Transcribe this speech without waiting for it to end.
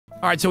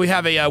All right, so we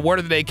have a word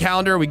of the day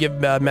calendar. We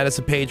give Menace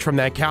a page from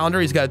that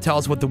calendar. He's got to tell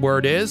us what the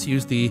word is,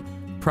 use the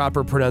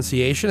proper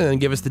pronunciation, and then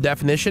give us the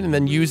definition, and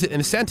then use it in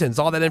a sentence.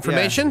 All that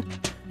information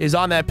is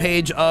on that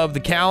page of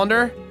the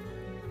calendar.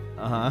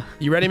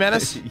 You ready,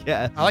 Menace?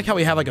 Yeah. I like how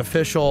we have like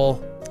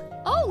official.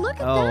 Oh, look at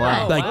that.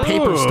 Wow. Like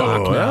paper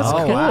stock. That's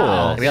cool.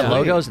 Wow. We got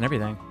logos and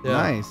everything. Yeah.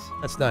 Nice.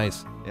 That's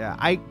nice. Yeah,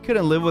 I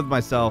couldn't live with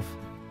myself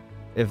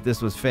if this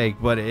was fake,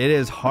 but it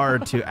is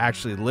hard to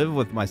actually live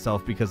with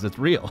myself because it's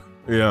real.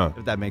 Yeah.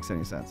 If that makes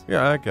any sense.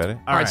 Yeah, I get it.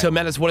 All right, so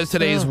Menace, what is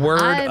today's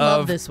word I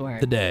love of this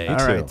word. the day? All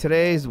right,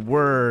 today's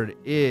word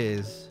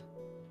is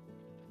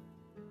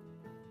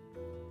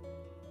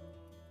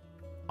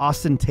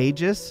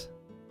ostentatious.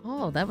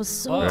 Oh, that was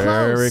so close.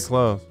 Very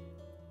close.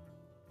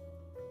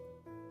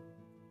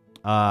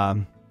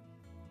 I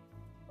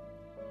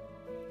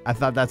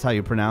thought that's how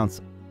you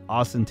pronounce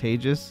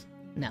ostentatious.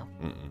 No.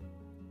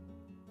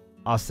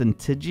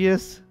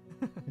 Ostentatious.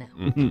 No.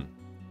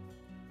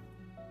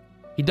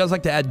 He does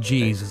like to add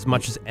G's as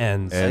much as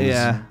N's.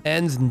 Yeah.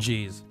 N's and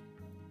G's.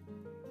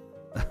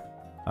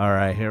 All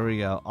right, here we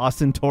go.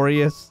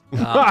 Ostentatious.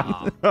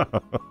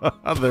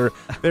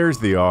 There's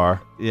the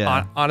R.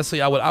 Yeah.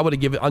 Honestly, I would have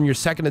given on your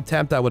second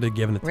attempt. I would have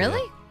given it to Really?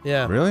 you.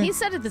 Yeah. Really? He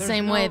said it the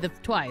same way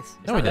twice.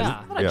 No, he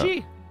didn't. Not a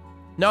G.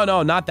 No,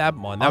 not that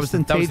one. That was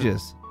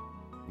Ostentatious.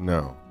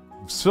 No.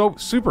 So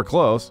super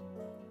close.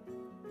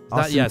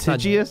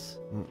 Ostentatious.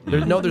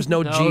 There's no There's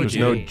G.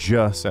 no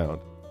J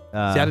sound. See,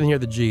 I didn't hear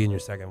the G in your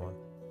second one.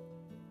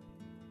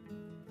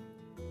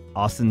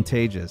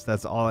 Ostentatious.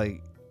 That's all I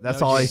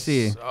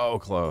see. So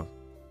close.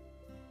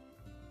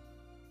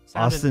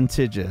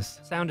 Ostentatious.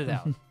 Sound it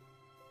out.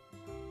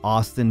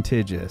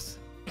 Ostentatious.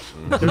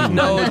 There's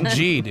no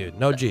G, dude.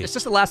 No G. It's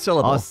just the last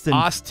syllable.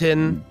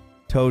 Austin.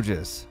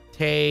 Togus.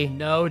 Tay.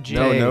 No G.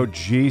 No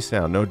G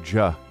sound. No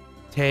J.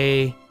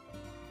 Tay.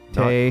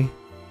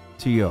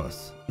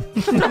 Tios.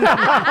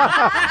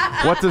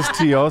 What does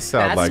T-O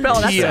sound like? That's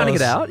spelling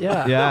it out.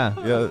 Yeah.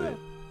 Yeah.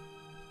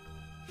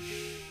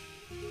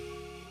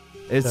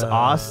 It's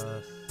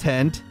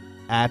ostent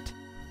at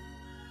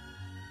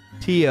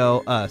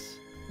T-O-us.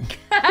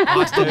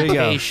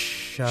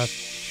 Ostentatious.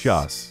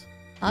 Shus.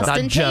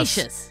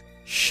 Ostentatious.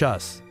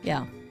 Shus.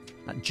 Yeah.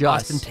 Not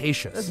just.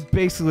 Ostentatious. That's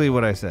basically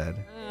what I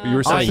said. You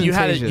were saying you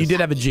did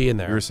have a G in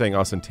there. You were saying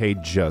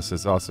ostentatious.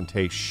 It's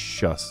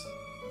ostentatious.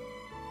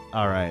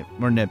 All right,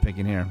 we're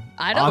nitpicking here.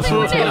 I don't think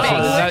we're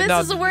nitpicking.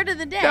 This is the word of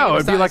the day. No,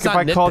 it'd be like if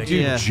I called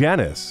you Yeah.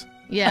 Janice.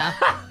 Yeah.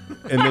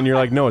 And then you're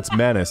like, no, it's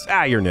Menace.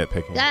 You're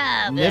nitpicking.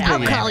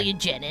 I'll call you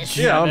Janice.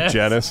 Yeah, I'm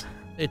Janice.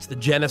 It's the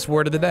Janice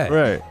word of the day.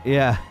 Right.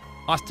 Yeah.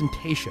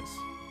 Ostentatious.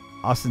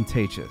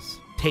 Ostentatious.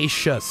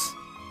 Tatious.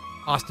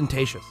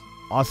 Ostentatious.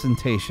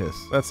 Ostentatious.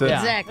 That's it. Yeah.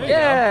 Exactly.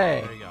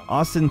 Yay. There you go.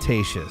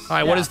 Ostentatious. All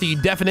right, what is the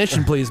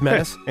definition, please,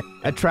 Menace?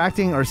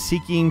 Attracting or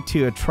seeking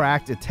to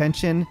attract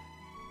attention,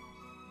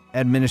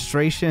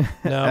 administration,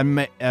 No.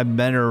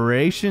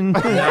 admiration,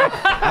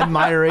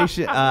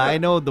 admiration. I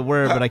know the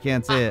word, but I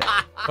can't say it.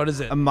 What is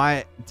it?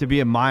 To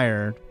be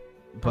admired,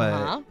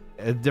 but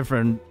a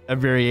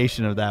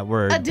variation of that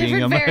word. A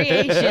different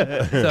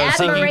variation. So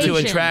seeking to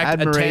attract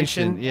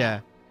admiration. attention.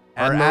 Yeah.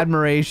 Or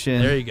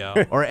admiration. There you go.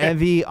 Or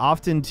envy,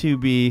 often to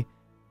be.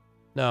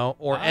 No,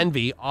 or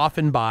envy,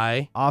 often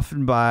by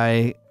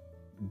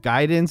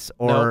guidance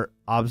or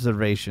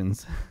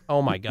observations.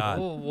 Oh my God.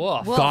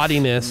 Woof.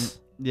 Gaudiness.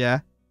 Yeah.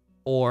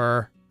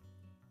 Or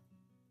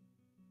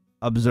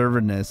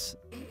observantness.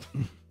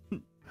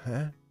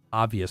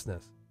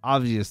 obviousness.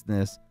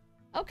 Obviousness.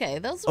 Okay,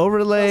 those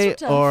overlay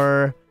those are tough.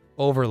 or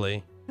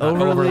overly.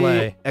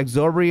 Overly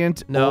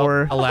exorbitant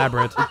or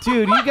elaborate.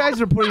 Dude, you guys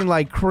are putting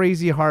like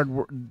crazy hard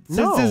words.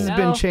 Since this has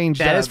been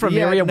changed That up. is from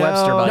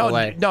Merriam-Webster, by the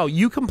way. No,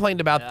 you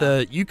complained about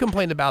the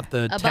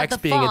text the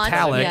being font,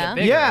 italic.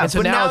 Yeah, and so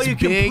but now it's you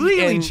big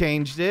completely and,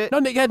 changed it. No,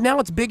 yeah, now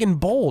it's big and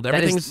bold. That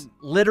Everything's is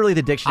literally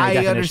the dictionary I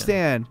definition.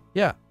 understand.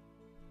 Yeah.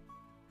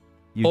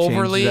 You changed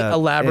Overly it up.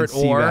 elaborate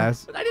And or.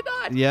 Seabass. But I did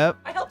not. Yep.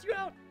 I helped you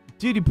out.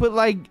 Dude, you put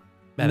like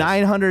Menace.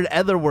 900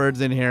 other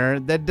words in here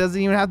that doesn't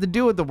even have to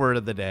do with the word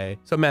of the day.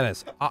 So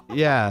Menace.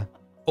 Yeah.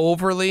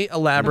 Overly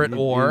elaborate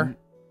or.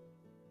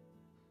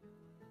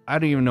 I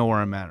don't even know where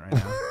I'm at right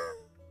now.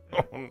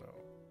 Oh, no.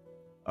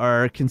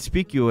 Are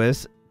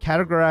conspicuous,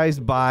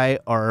 categorized by,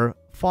 or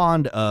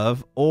fond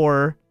of,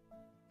 or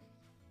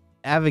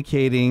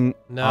advocating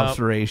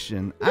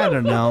observation. I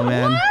don't know,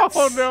 man.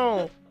 Oh,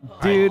 no.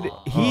 Dude,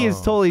 he is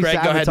totally Greg, go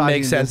ahead and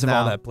sabotaging make sense this of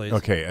all now. that, please.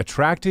 Okay,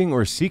 attracting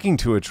or seeking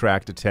to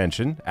attract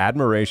attention,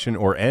 admiration,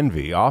 or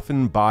envy,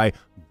 often by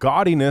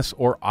gaudiness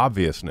or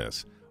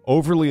obviousness.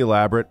 Overly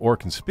elaborate or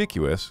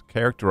conspicuous,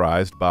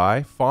 characterized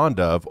by, fond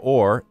of,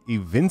 or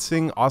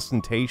evincing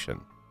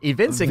ostentation.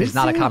 Evincing is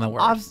not a common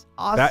word.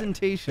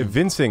 Ostentation.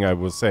 Evincing, I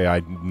will say,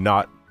 I'm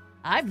not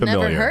I've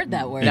familiar. never heard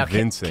that word. Now,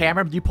 Evincing.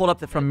 Cameron, you pulled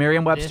up from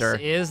Merriam-Webster.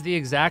 This is the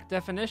exact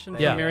definition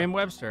from Yeah.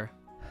 Merriam-Webster.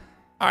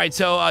 All right,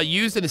 so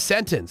used in a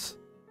sentence.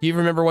 Do you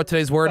remember what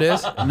today's word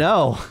is?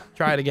 No.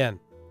 Try it again.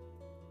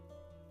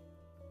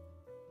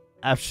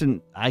 I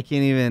can't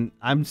even.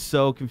 I'm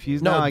so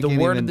confused No, now. I the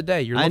can't word even, of the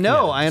day. You're I looking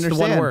know. at it. I It's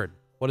understand. the one word.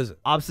 What is it?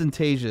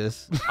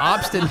 Ostentatious.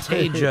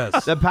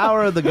 Ostentatious. The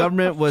power of the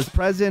government was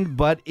present,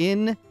 but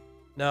did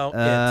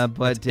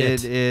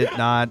it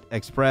not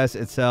express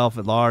itself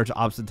at large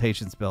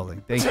ostentatious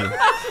building? Thank you.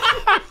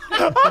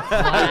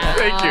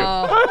 Thank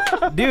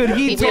you. Dude,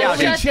 he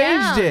totally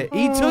changed it.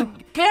 He took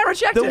camera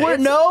checked the word.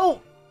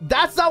 No,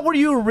 that's not where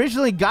you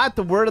originally got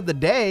the word of the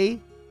day.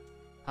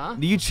 Huh?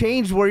 You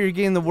changed where you're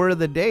getting the word of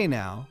the day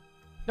now.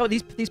 No,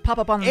 these pop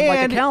up on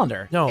like a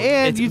calendar. No,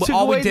 and you took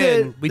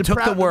away we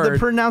took the word, the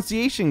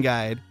pronunciation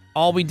guide.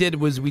 All we did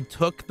was we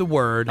took the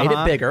word,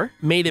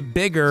 made it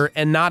bigger,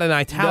 and not in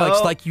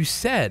italics like you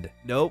said.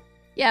 Nope.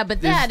 Yeah,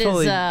 but this is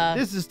totally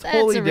that's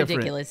a different.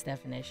 ridiculous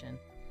definition.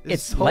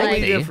 It's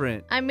totally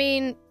different. I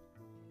mean,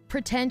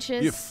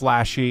 pretentious. You're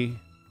flashy.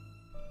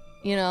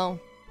 You know,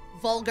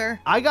 vulgar.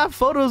 I got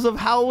photos of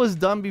how it was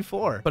done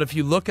before. But if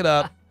you look it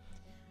up,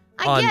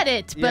 I get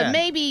it, but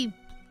maybe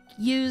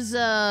use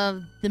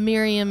the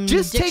Merriam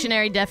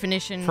dictionary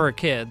definition for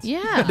kids.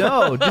 Yeah.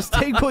 No, just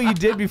take what you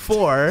did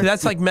before. See,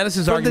 that's like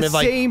Menace's argument.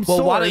 Like,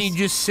 well, why don't you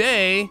just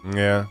say?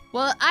 Yeah.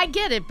 Well, I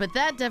get it, but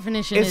that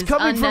definition is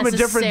coming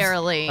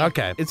unnecessarily from a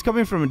different. Okay, it's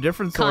coming from a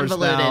different source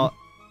now.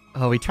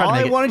 Oh, we tried. All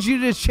to make I wanted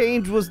you to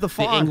change was the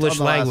font. The English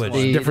language,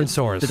 different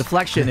source. The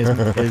deflection is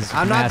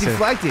I'm not massive.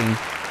 deflecting.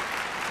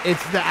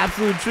 It's the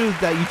absolute truth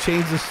that you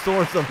changed the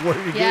source of where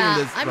you're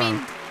getting this from. I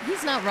mean,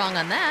 he's not wrong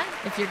on that.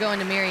 If you're going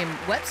to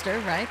Merriam-Webster,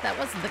 right? That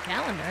wasn't the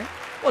calendar.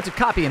 Well, it's a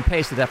copy and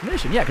paste the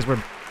definition. Yeah, because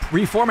we're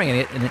reforming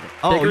it in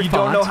a bigger font.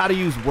 Don't know how to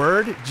use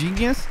Word,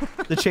 genius,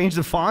 to change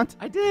the font?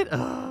 I did.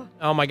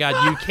 Oh my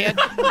God,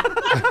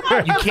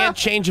 you can't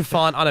change a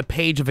font on a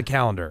page of a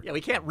calendar. Yeah, we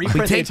can't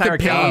reprint take the entire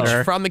page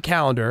calendar from the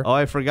calendar. Oh,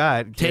 I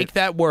forgot. Take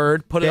that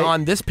word, put it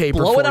on this paper,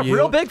 blow it up you,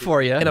 real big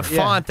for you in a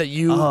font that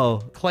you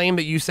claim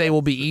that you say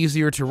will be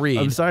easier to read.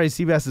 I'm sorry,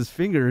 Seabass's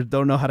fingers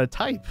don't know how to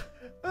type.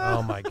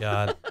 Oh my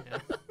God.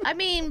 I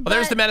mean, well,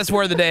 there's the Menace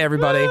word of the day,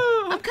 everybody.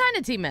 I'm kind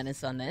of Team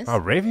Menace on this. Oh,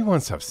 Ravy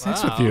wants to have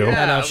sex with you.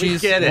 I know,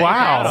 she's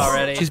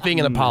wow. She's being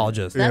an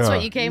apologist. That's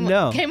what you came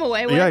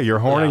away with. Yeah, you're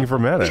horning for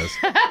Menace.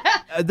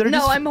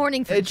 No, I'm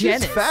horning for It's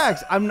Janice. just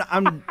facts.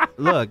 I'm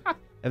look,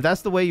 if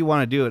that's the way you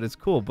want to do it, it's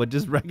cool. But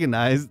just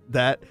recognize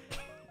that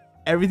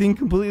everything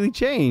completely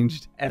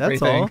changed.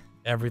 That's all.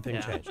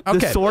 Everything changed.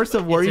 The source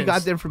of where you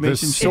got the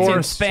information It's in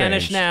changed.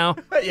 Spanish now.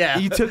 Yeah.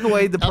 You took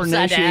away the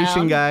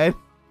pronunciation guide.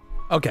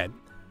 Okay.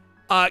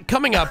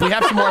 Coming up, we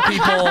have some more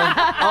people.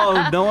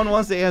 Oh, no one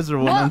wants to answer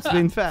one. I'm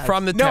spinning fast.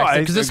 From the text,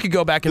 because this could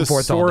go back and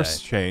forth all day. The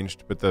source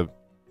changed, but the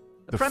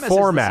premise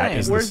format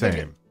is the Where's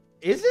same.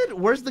 Is it?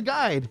 Where's the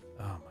guide?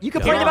 You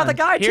complained about the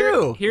guide,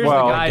 too. Here's the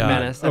guide,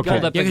 Menace. I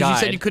pulled up the because guide. you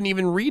said you couldn't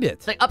even read it.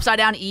 It's like upside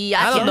down E.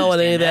 I don't know what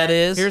any of that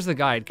is. Here's the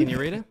guide. Can you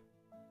read it?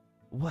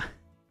 What?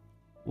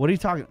 What are you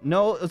talking?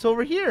 No, it's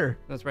over here.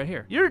 That's right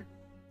here.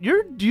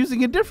 You're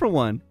using a different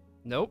one.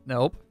 Nope.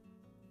 Nope.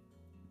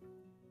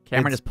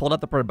 Cameron just pulled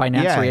up the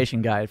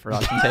binanciation guide for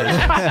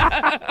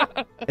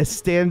ostentatious.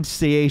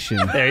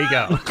 Instantiation. There you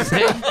go.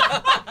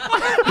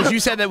 Because you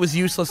said that was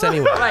useless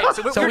anyway. Right.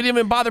 So we didn't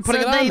even bother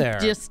putting it on there.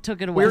 Just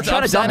took it away. We were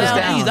trying to dumb this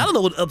down. I don't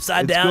know what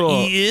upside down cool.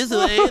 E is.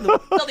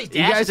 You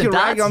guys can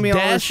rag on me on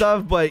all this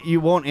stuff, but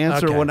you won't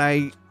answer when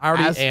I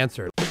already ask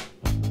answered.